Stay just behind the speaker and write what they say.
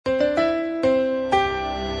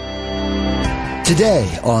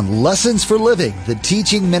Today on Lessons for Living, the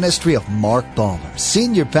teaching ministry of Mark Balmer,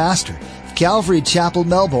 Senior Pastor of Calvary Chapel,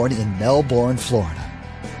 Melbourne in Melbourne, Florida.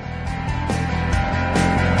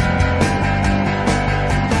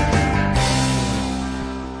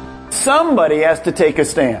 Somebody has to take a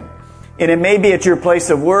stand. And it may be at your place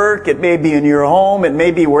of work, it may be in your home, it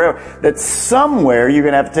may be wherever. That somewhere you're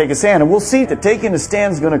going to have to take a stand. And we'll see that taking a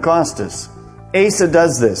stand is going to cost us. Asa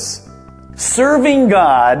does this. Serving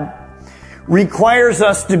God requires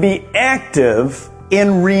us to be active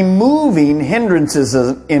in removing hindrances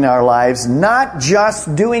in our lives, not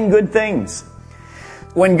just doing good things.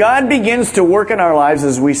 When God begins to work in our lives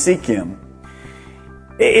as we seek Him,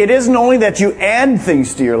 it isn't only that you add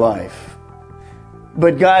things to your life,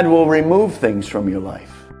 but God will remove things from your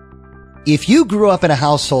life. If you grew up in a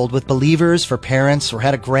household with believers for parents or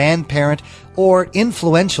had a grandparent or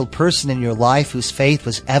influential person in your life whose faith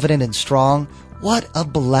was evident and strong, what a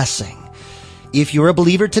blessing. If you're a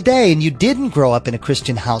believer today and you didn't grow up in a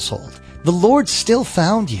Christian household, the Lord still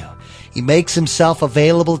found you. He makes Himself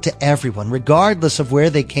available to everyone, regardless of where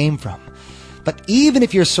they came from. But even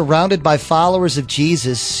if you're surrounded by followers of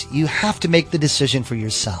Jesus, you have to make the decision for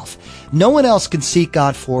yourself. No one else can seek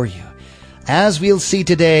God for you. As we'll see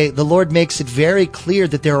today, the Lord makes it very clear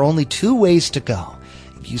that there are only two ways to go.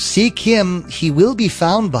 If you seek Him, He will be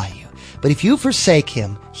found by you. But if you forsake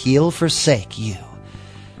Him, He'll forsake you.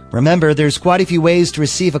 Remember, there's quite a few ways to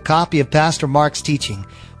receive a copy of Pastor Mark's teaching.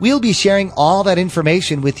 We'll be sharing all that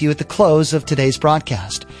information with you at the close of today's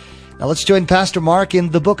broadcast. Now let's join Pastor Mark in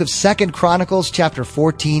the book of 2 Chronicles chapter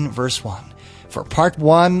 14, verse 1, for part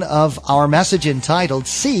 1 of our message entitled,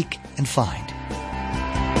 Seek and Find.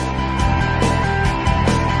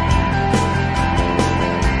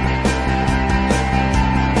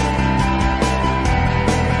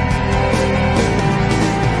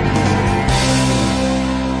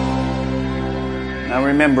 Now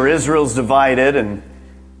remember, Israel's divided, and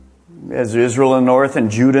as Israel in the north and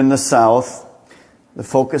Judah in the south. The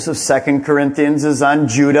focus of 2 Corinthians is on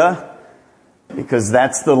Judah, because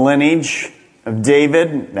that's the lineage of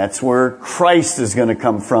David. That's where Christ is going to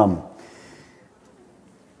come from.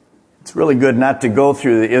 It's really good not to go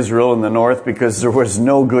through the Israel in the north, because there was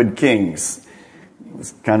no good kings. It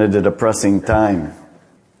was kind of a depressing time.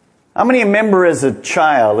 How many remember as a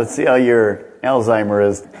child, let's see how your Alzheimer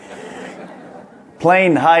is,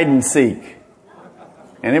 playing hide and seek?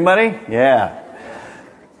 Anybody? Yeah.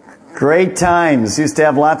 Great times. Used to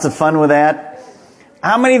have lots of fun with that.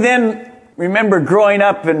 How many then remember growing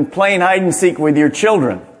up and playing hide and seek with your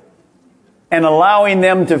children and allowing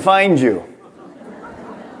them to find you?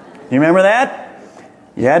 You remember that?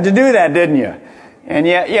 You had to do that, didn't you? And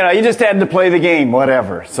you just had to play the game,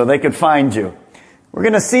 whatever, so they could find you. We're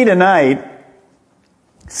going to see tonight,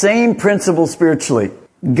 same principle spiritually.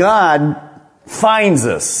 God finds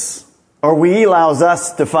us, or He allows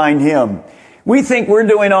us to find Him. We think we're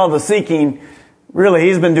doing all the seeking. Really,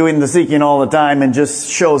 He's been doing the seeking all the time and just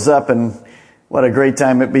shows up, and what a great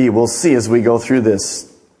time it'd be. We'll see as we go through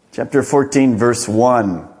this. Chapter 14, verse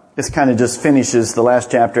 1. This kind of just finishes the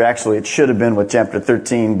last chapter. Actually, it should have been with chapter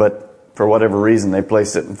 13, but for whatever reason, they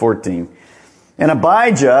placed it in 14. And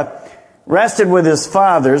Abijah rested with his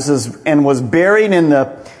fathers and was buried in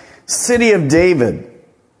the city of David.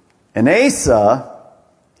 And Asa,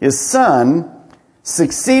 his son,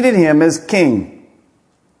 succeeded him as king.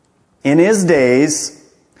 In his days,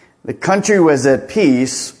 the country was at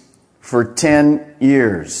peace for 10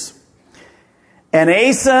 years. And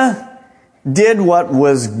Asa did what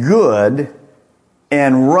was good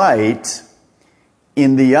and right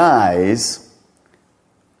in the eyes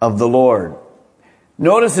of the Lord.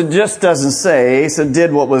 Notice it just doesn't say Asa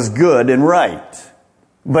did what was good and right,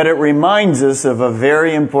 but it reminds us of a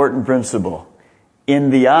very important principle.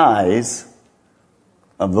 In the eyes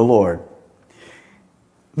of the Lord.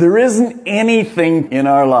 There isn't anything in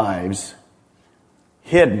our lives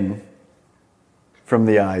hidden from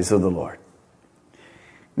the eyes of the Lord.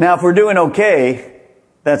 Now, if we're doing okay,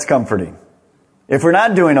 that's comforting. If we're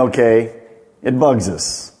not doing okay, it bugs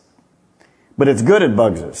us. But it's good it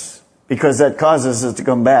bugs us, because that causes us to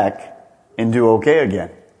come back and do okay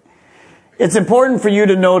again. It's important for you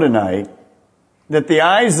to know tonight that the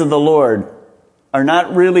eyes of the Lord are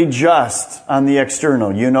not really just on the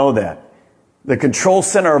external. You know that. The control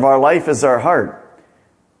center of our life is our heart.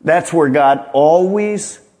 That's where God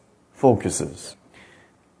always focuses.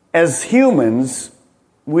 As humans,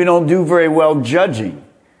 we don't do very well judging,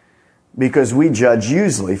 because we judge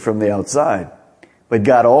usually from the outside. But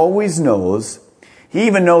God always knows. He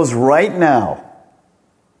even knows right now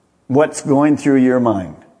what's going through your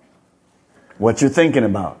mind, what you're thinking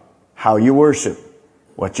about, how you worship,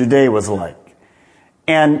 what your day was like.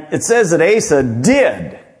 And it says that Asa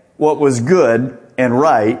did what was good and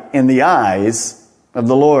right in the eyes of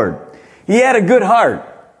the Lord. He had a good heart.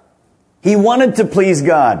 He wanted to please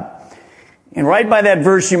God. And right by that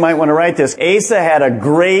verse, you might want to write this. Asa had a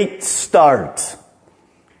great start.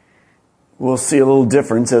 We'll see a little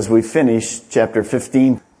difference as we finish chapter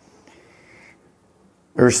 15.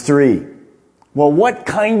 Verse 3. Well, what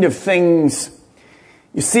kind of things?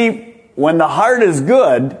 You see, when the heart is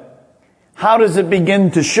good, how does it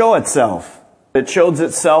begin to show itself? It shows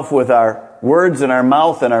itself with our words and our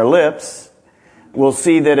mouth and our lips. We'll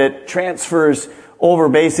see that it transfers over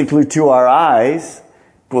basically to our eyes.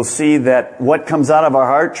 We'll see that what comes out of our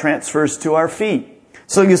heart transfers to our feet.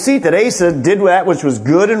 So you see that Asa did that which was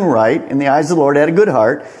good and right in the eyes of the Lord, had a good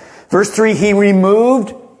heart. Verse 3, he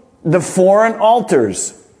removed the foreign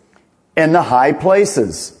altars and the high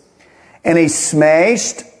places. And he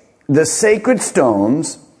smashed the sacred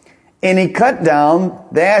stones, and he cut down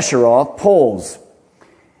the Asheroth poles.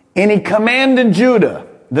 And he commanded Judah,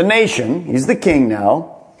 the nation, he's the king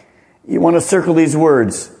now. You want to circle these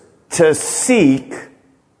words, to seek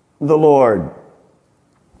the Lord,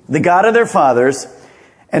 the God of their fathers,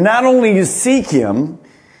 and not only to seek him,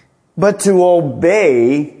 but to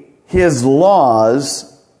obey his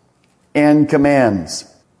laws and commands.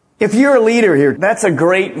 If you're a leader here, that's a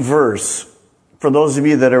great verse for those of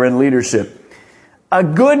you that are in leadership. A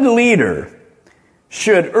good leader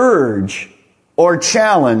should urge or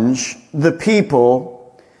challenge the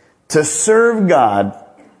people to serve God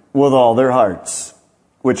with all their hearts,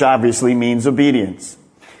 which obviously means obedience.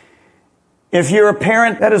 If you're a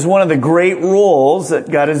parent, that is one of the great roles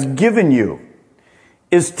that God has given you,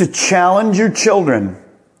 is to challenge your children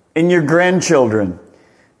and your grandchildren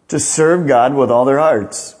to serve God with all their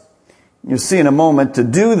hearts. You'll see in a moment, to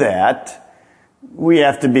do that, we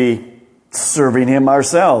have to be serving him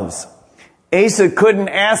ourselves. Asa couldn't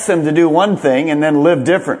ask them to do one thing and then live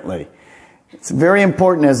differently. It's very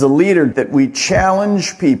important as a leader that we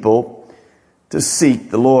challenge people to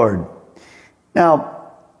seek the Lord.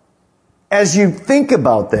 Now, as you think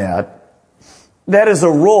about that, that is a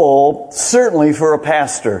role, certainly for a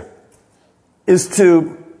pastor, is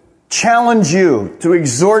to challenge you, to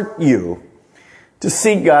exhort you to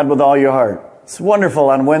seek God with all your heart. It's wonderful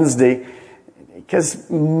on Wednesday because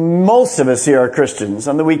most of us here are Christians.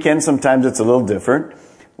 On the weekend, sometimes it's a little different.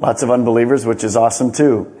 Lots of unbelievers, which is awesome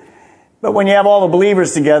too. But when you have all the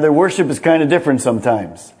believers together, worship is kind of different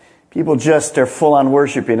sometimes. People just are full on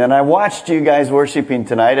worshiping. And I watched you guys worshiping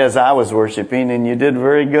tonight as I was worshiping, and you did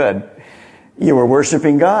very good. You were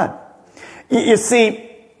worshiping God. You see,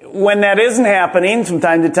 when that isn't happening from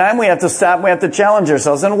time to time, we have to stop, we have to challenge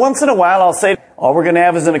ourselves. And once in a while, I'll say, all we're going to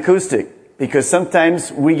have is an acoustic. Because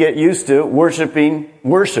sometimes we get used to worshiping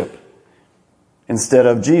worship instead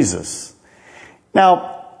of Jesus.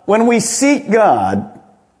 Now, when we seek God,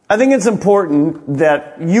 I think it's important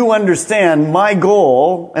that you understand my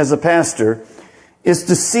goal as a pastor is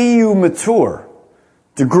to see you mature,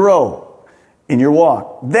 to grow in your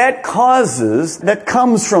walk. That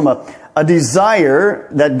comes from a desire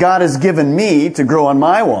that God has given me to grow on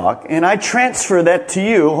my walk, and I transfer that to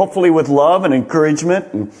you, hopefully with love and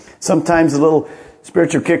encouragement, and sometimes a little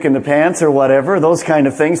spiritual kick in the pants or whatever, those kind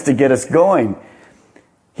of things to get us going.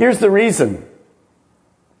 Here's the reason.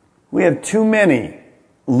 We have too many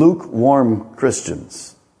lukewarm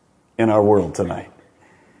Christians in our world tonight.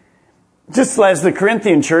 Just as the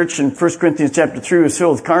Corinthian church in 1 Corinthians chapter 3 was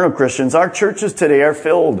filled with carnal Christians, our churches today are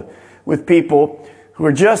filled with people who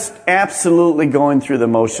are just absolutely going through the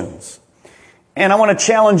motions. And I want to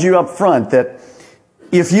challenge you up front that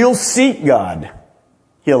if you'll seek God,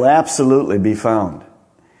 he'll absolutely be found.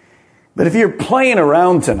 But if you're playing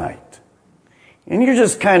around tonight and you're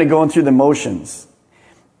just kind of going through the motions,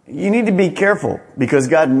 you need to be careful because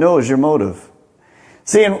God knows your motive.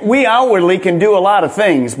 See, and we outwardly can do a lot of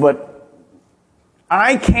things, but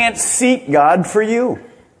I can't seek God for you.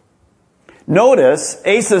 Notice,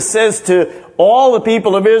 Asa says to all the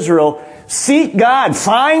people of Israel, seek God,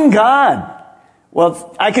 find God.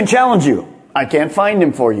 Well, I can challenge you. I can't find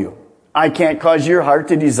him for you. I can't cause your heart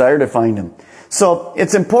to desire to find him. So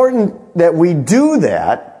it's important that we do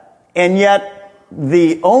that, and yet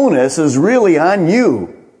the onus is really on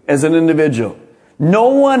you as an individual. No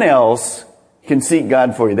one else can seek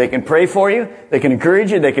God for you. They can pray for you, they can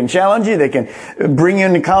encourage you, they can challenge you, they can bring you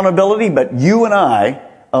in accountability, but you and I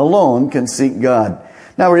alone can seek God.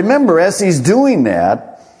 Now remember, as he's doing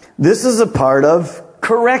that, this is a part of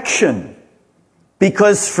correction.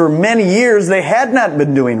 Because for many years they had not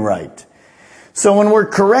been doing right. So when we're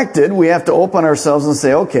corrected, we have to open ourselves and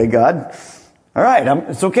say, okay, God, all right,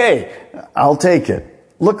 it's okay. I'll take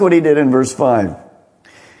it. Look what he did in verse 5.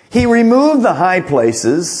 He removed the high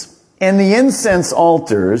places and the incense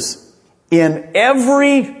altars in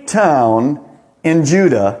every town in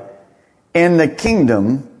Judah, and the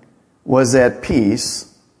kingdom was at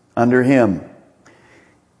peace under him.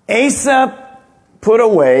 Asa put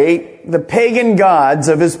away the pagan gods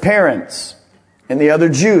of his parents and the other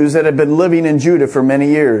Jews that had been living in Judah for many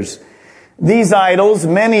years. These idols,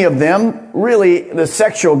 many of them, really the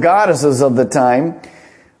sexual goddesses of the time,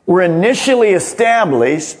 were initially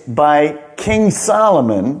established by King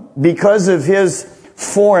Solomon because of his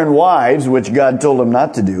foreign wives, which God told him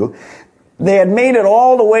not to do. They had made it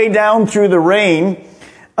all the way down through the reign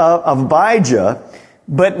of Abijah,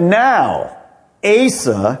 but now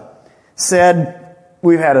Asa said,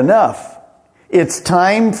 we've had enough. It's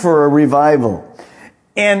time for a revival.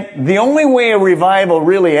 And the only way a revival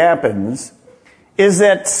really happens is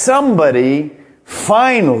that somebody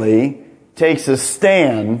finally takes a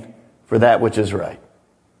stand for that which is right.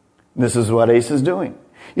 This is what Asa is doing.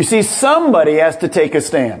 You see, somebody has to take a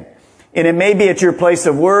stand. And it may be at your place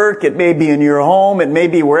of work, it may be in your home, it may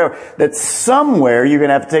be wherever. That somewhere you're going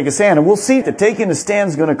to have to take a stand. And we'll see that taking a stand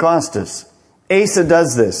is going to cost us. Asa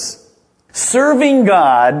does this. Serving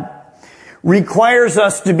God requires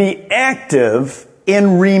us to be active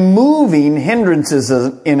in removing hindrances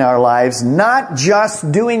in our lives, not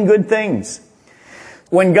just doing good things.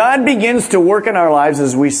 When God begins to work in our lives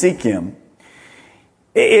as we seek Him,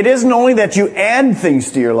 it isn't only that you add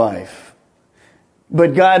things to your life,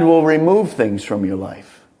 but God will remove things from your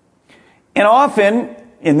life. And often,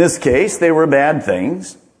 in this case, they were bad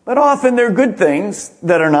things, but often they're good things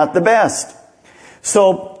that are not the best.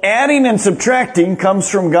 So adding and subtracting comes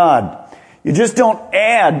from God. You just don't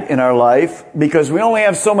add in our life because we only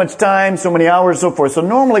have so much time, so many hours, so forth. So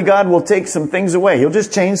normally God will take some things away. He'll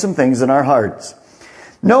just change some things in our hearts.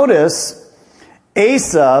 Notice,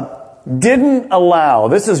 Asa didn't allow,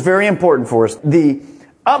 this is very important for us, his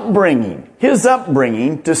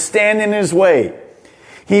upbringing to stand in his way.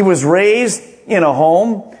 He was raised in a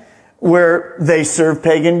home where they served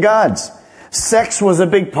pagan gods. Sex was a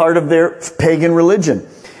big part of their pagan religion.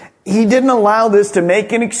 He didn't allow this to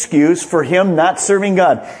make an excuse for him not serving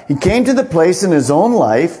God. He came to the place in his own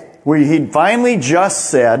life where he'd finally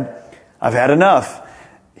just said, I've had enough.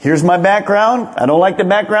 Here's my background. I don't like the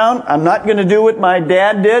background. I'm not going to do what my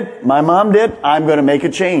dad did, my mom did. I'm going to make a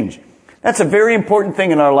change. That's a very important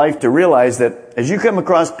thing in our life to realize that as you come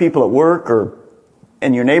across people at work or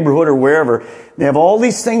in your neighborhood or wherever, they have all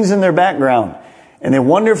these things in their background. And they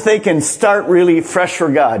wonder if they can start really fresh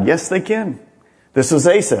for God. Yes, they can. This was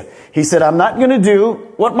Asa. He said, I'm not going to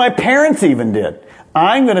do what my parents even did.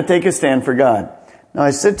 I'm going to take a stand for God. Now,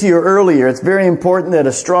 I said to you earlier, it's very important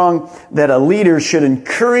that a leader should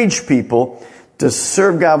encourage people to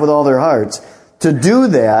serve God with all their hearts. To do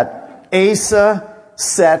that, Asa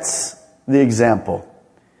sets the example.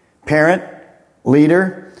 Parent,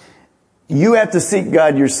 leader, you have to seek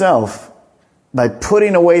God yourself by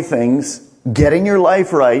putting away things, getting your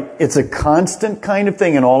life right. It's a constant kind of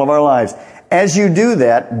thing in all of our lives. As you do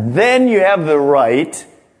that, then you have the right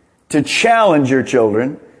to challenge your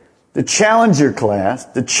children, to challenge your class,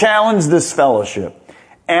 to challenge this fellowship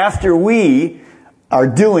after we are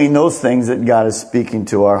doing those things that God is speaking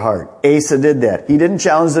to our heart. Asa did that. He didn't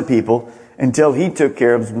challenge the people until he took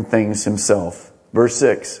care of some things himself. Verse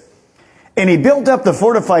 6. And he built up the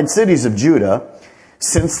fortified cities of Judah,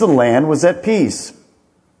 since the land was at peace.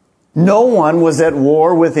 No one was at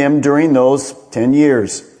war with him during those 10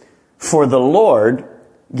 years. For the Lord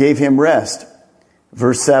gave him rest.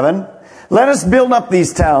 Verse 7, let us build up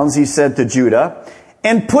these towns, he said to Judah,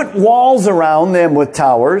 and put walls around them with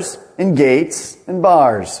towers and gates and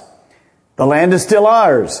bars. The land is still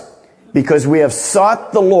ours, because we have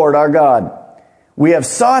sought the Lord our God. We have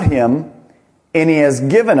sought him, and he has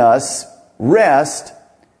given us rest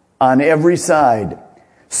on every side.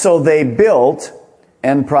 So they built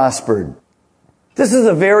and prospered. This is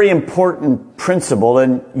a very important principle,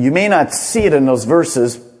 and you may not see it in those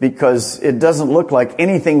verses because it doesn't look like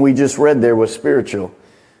anything we just read there was spiritual,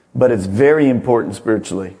 but it's very important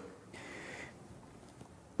spiritually.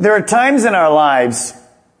 There are times in our lives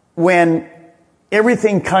when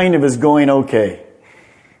everything kind of is going okay.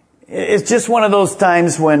 It's just one of those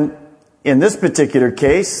times when, in this particular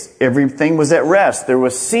case, everything was at rest. There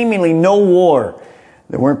was seemingly no war.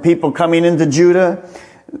 There weren't people coming into Judah.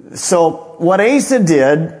 So what Asa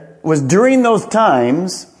did was during those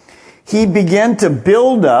times, he began to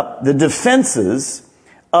build up the defenses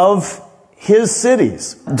of his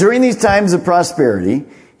cities. During these times of prosperity,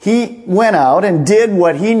 he went out and did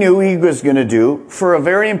what he knew he was going to do for a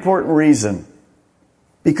very important reason.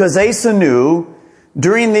 Because Asa knew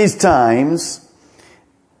during these times,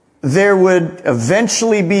 there would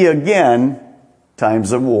eventually be again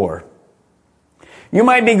times of war. You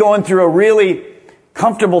might be going through a really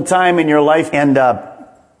comfortable time in your life and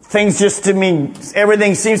everything seems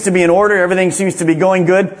to be in order, everything seems to be going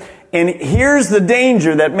good. And here's the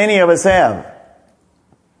danger that many of us have.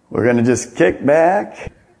 We're going to just kick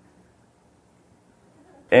back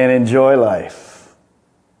and enjoy life.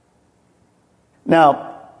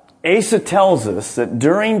 Now, Asa tells us that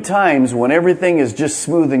during times when everything is just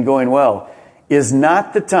smooth and going well is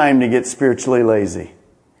not the time to get spiritually lazy.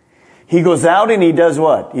 He goes out and he does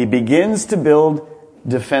what? He begins to build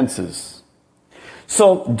defenses.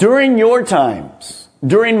 So during your times,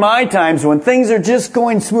 during my times when things are just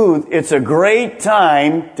going smooth, it's a great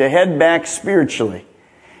time to head back spiritually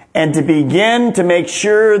and to begin to make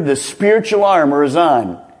sure the spiritual armor is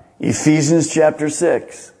on. Ephesians chapter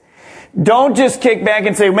 6. Don't just kick back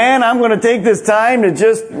and say, man, I'm going to take this time to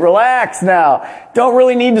just relax now. Don't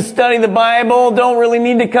really need to study the Bible. Don't really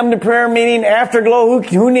need to come to prayer meeting. Afterglow,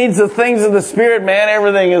 who needs the things of the Spirit, man?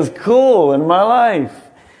 Everything is cool in my life.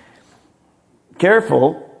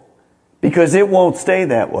 Careful, because it won't stay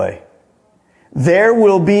that way. There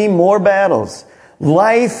will be more battles.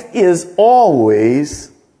 Life is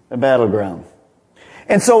always a battleground.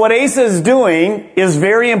 And so what Asa is doing is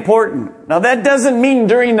very important. Now that doesn't mean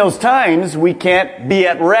during those times we can't be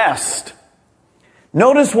at rest.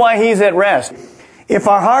 Notice why he's at rest. If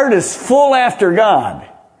our heart is full after God,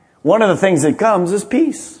 one of the things that comes is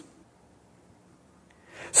peace.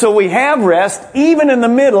 So we have rest even in the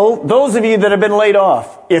middle, those of you that have been laid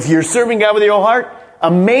off. If you're serving God with your whole heart,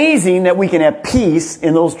 amazing that we can have peace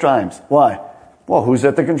in those times. Why? Well, who's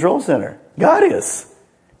at the control center? God is.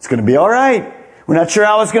 It's going to be all right. We're not sure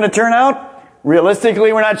how it's going to turn out.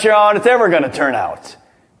 Realistically, we're not sure how it's ever going to turn out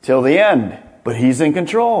till the end. But He's in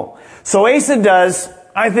control. So Asa does,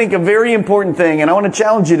 I think, a very important thing. And I want to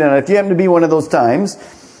challenge you tonight. If you happen to be one of those times,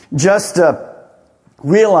 just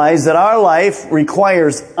realize that our life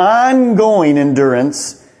requires ongoing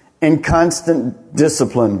endurance and constant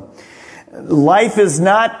discipline. Life is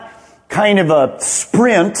not kind of a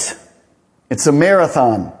sprint. It's a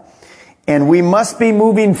marathon. And we must be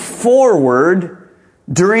moving forward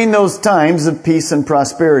during those times of peace and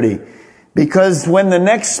prosperity. Because when the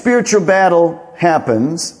next spiritual battle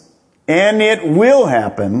happens, and it will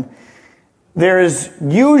happen, there is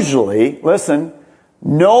usually, listen,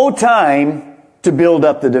 no time to build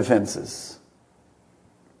up the defenses.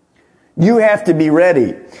 You have to be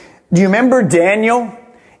ready. Do you remember Daniel?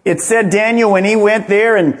 It said Daniel, when he went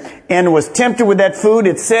there and was tempted with that food,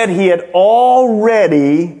 it said he had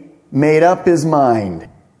already made up his mind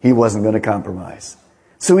he wasn't going to compromise.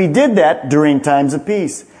 So he did that during times of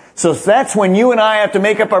peace. So that's when you and I have to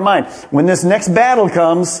make up our mind. When this next battle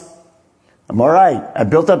comes, I'm all right. I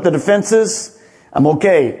built up the defenses. I'm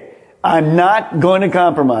okay. I'm not going to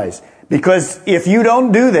compromise. Because if you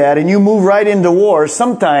don't do that and you move right into war,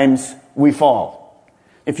 sometimes we fall.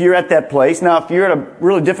 If you're at that place. Now, if you're at a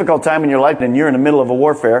really difficult time in your life and you're in the middle of a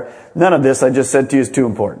warfare, none of this I just said to you is too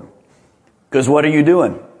important. Because what are you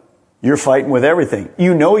doing? You're fighting with everything.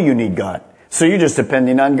 You know you need God. So you're just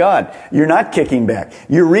depending on God. You're not kicking back.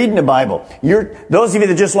 You're reading the Bible. Those of you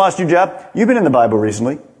that just lost your job, you've been in the Bible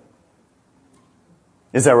recently.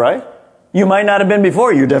 Is that right? You might not have been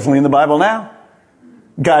before. You're definitely in the Bible now.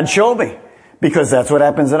 God showed me. Because that's what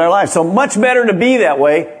happens in our life. So much better to be that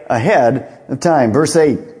way ahead of time. Verse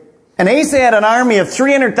 8. And Asa had an army of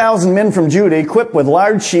 300,000 men from Judah equipped with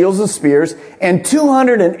large shields and spears, and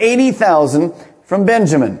 280,000 from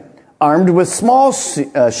Benjamin, armed with small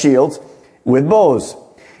shields with bows.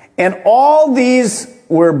 And all these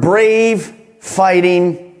were brave,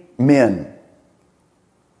 fighting men.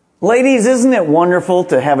 Ladies, isn't it wonderful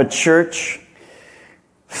to have a church,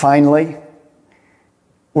 finally,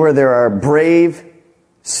 where there are brave,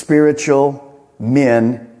 spiritual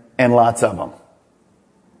men and lots of them?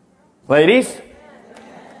 Ladies,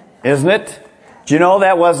 isn't it? Do you know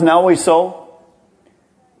that wasn't always so?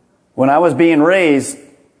 When I was being raised,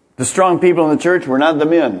 the strong people in the church were not the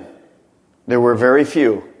men. There were very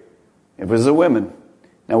few. It was the women.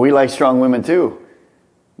 Now, we like strong women too.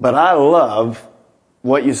 But I love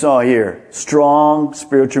what you saw here. Strong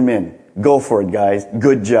spiritual men. Go for it, guys.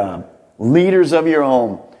 Good job. Leaders of your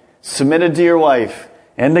home. Submitted to your wife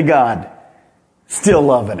and to God. Still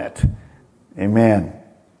loving it. Amen.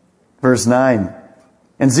 Verse 9.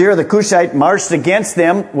 And Zerah the Cushite marched against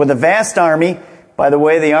them with a vast army. By the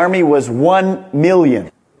way, the army was 1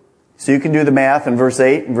 million. So you can do the math in verse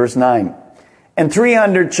 8 and verse 9. And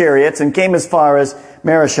 300 chariots, and came as far as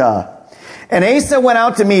Mareshah. And Asa went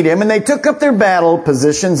out to meet him, and they took up their battle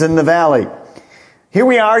positions in the valley. Here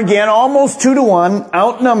we are again, almost 2-1,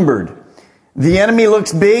 outnumbered. The enemy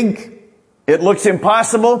looks big. It looks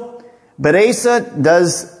impossible. But Asa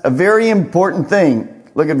does a very important thing.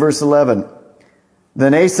 Look at verse 11.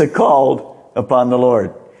 Then Asa called upon the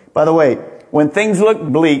Lord. By the way, when things look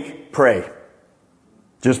bleak, pray.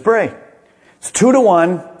 Just pray. It's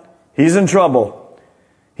 2-1. He's in trouble.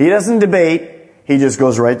 He doesn't debate. He just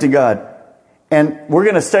goes right to God. And we're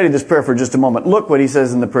going to study this prayer for just a moment. Look what he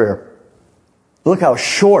says in the prayer. Look how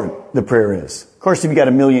short the prayer is. Of course, if you got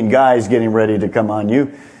a million guys getting ready to come on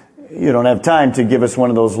you, you don't have time to give us one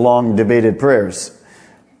of those long debated prayers.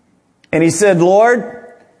 And he said,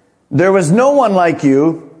 Lord, there was no one like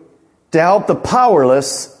you to help the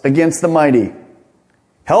powerless against the mighty.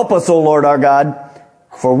 Help us, O Lord our God,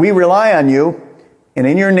 for we rely on you, and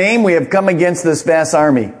in your name we have come against this vast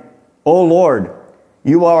army. O Lord,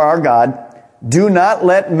 you are our God. Do not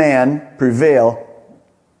let man prevail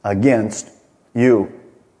against you.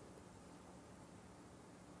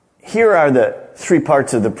 Here are the 3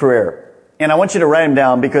 parts of the prayer. And I want you to write them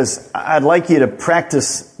down because I'd like you to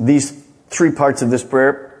practice these 3 parts of this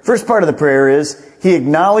prayer. First part of the prayer is he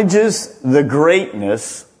acknowledges the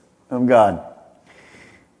greatness of God.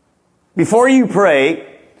 Before you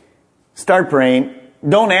pray, start praying.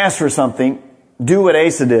 Don't ask for something. Do what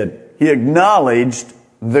Asa did. He acknowledged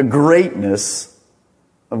the greatness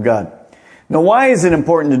of God. Now, why is it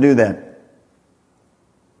important to do that?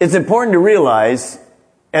 It's important to realize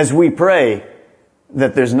as we pray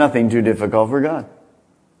that there's nothing too difficult for God.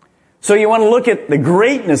 So you want to look at the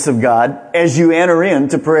greatness of God as you enter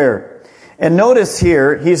into prayer. And notice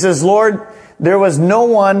here, he says, Lord, there was no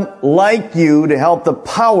one like you to help the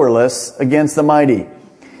powerless against the mighty.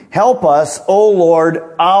 Help us, O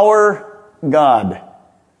Lord, our God.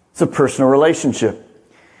 It's a personal relationship.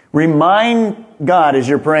 Remind God as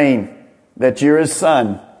you're praying that you're his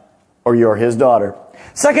son or you're his daughter.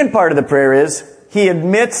 Second part of the prayer is he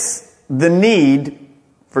admits the need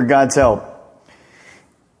for God's help.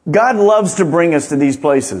 God loves to bring us to these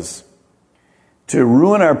places to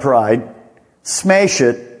ruin our pride, smash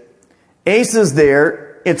it. Asa's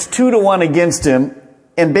there. It's 2-1 against him.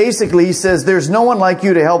 And basically he says, there's no one like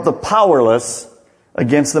you to help the powerless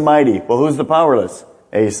against the mighty. Well, who's the powerless?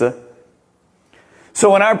 Asa.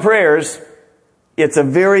 So in our prayers, it's a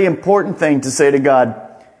very important thing to say to God,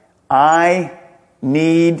 I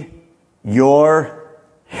need your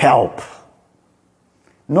help.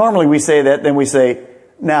 Normally we say that, then we say,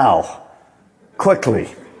 now,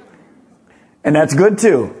 quickly. And that's good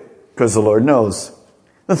too, because the Lord knows.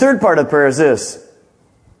 The third part of the prayer is this.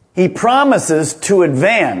 He promises to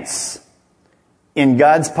advance in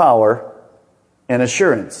God's power and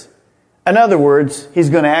assurance. In other words,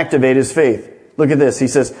 he's going to activate his faith. Look at this. He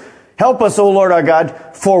says, help us, O Lord our God,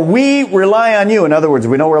 for we rely on you. In other words,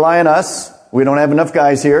 we don't rely on us. We don't have enough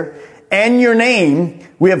guys here. And your name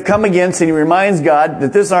we have come against, and he reminds God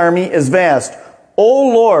that this army is vast. O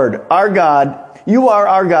Lord our God, you are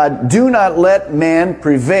our God. Do not let man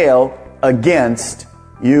prevail against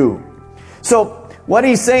you. So what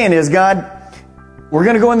he's saying is, God, we're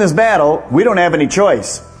going to go in this battle. We don't have any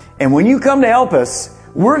choice. And when you come to help us,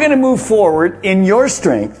 we're going to move forward in your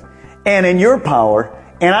strength and in your power.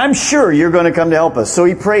 And I'm sure you're going to come to help us. So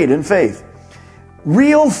he prayed in faith.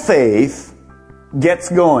 Real faith gets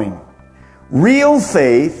going. Real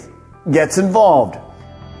faith gets involved.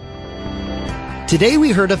 Today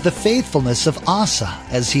we heard of the faithfulness of Asa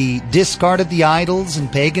as he discarded the idols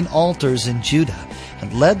and pagan altars in Judah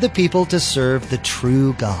and led the people to serve the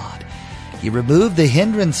true God. He removed the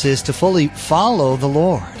hindrances to fully follow the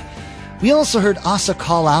Lord. We also heard Asa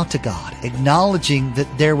call out to God, acknowledging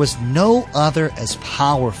that there was no other as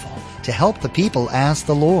powerful to help the people as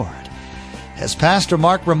the Lord. As Pastor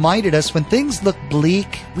Mark reminded us, when things look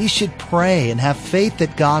bleak, we should pray and have faith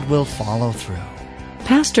that God will follow through.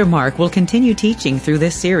 Pastor Mark will continue teaching through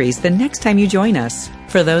this series the next time you join us.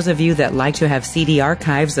 For those of you that like to have CD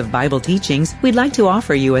archives of Bible teachings, we'd like to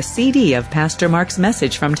offer you a CD of Pastor Mark's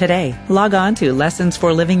message from today. Log on to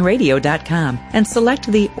lessonsforlivingradio.com and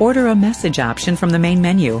select the Order a Message option from the main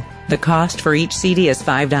menu. The cost for each CD is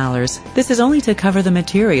 $5. This is only to cover the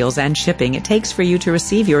materials and shipping it takes for you to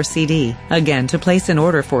receive your CD. Again, to place an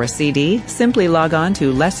order for a CD, simply log on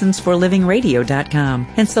to lessonsforlivingradio.com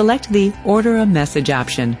and select the Order a Message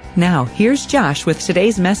option. Now, here's Josh with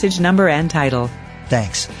today's message number and title.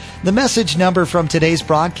 Thanks. The message number from today's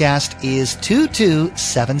broadcast is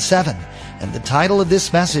 2277, and the title of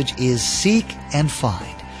this message is Seek and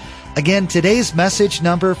Find. Again, today's message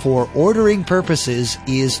number for ordering purposes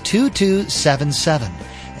is 2277,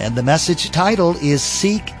 and the message title is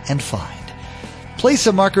Seek and Find. Place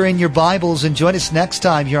a marker in your Bibles and join us next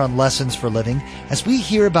time here on Lessons for Living as we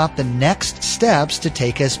hear about the next steps to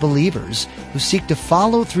take as believers who seek to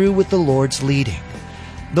follow through with the Lord's leading.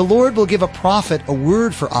 The Lord will give a prophet a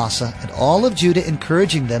word for Asa and all of Judah,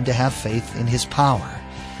 encouraging them to have faith in his power.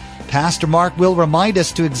 Pastor Mark will remind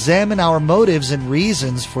us to examine our motives and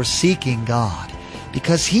reasons for seeking God,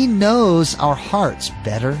 because he knows our hearts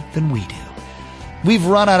better than we do. We've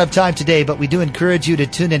run out of time today, but we do encourage you to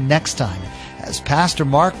tune in next time as Pastor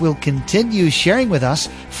Mark will continue sharing with us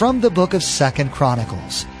from the book of 2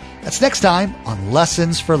 Chronicles. That's next time on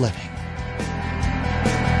Lessons for Living.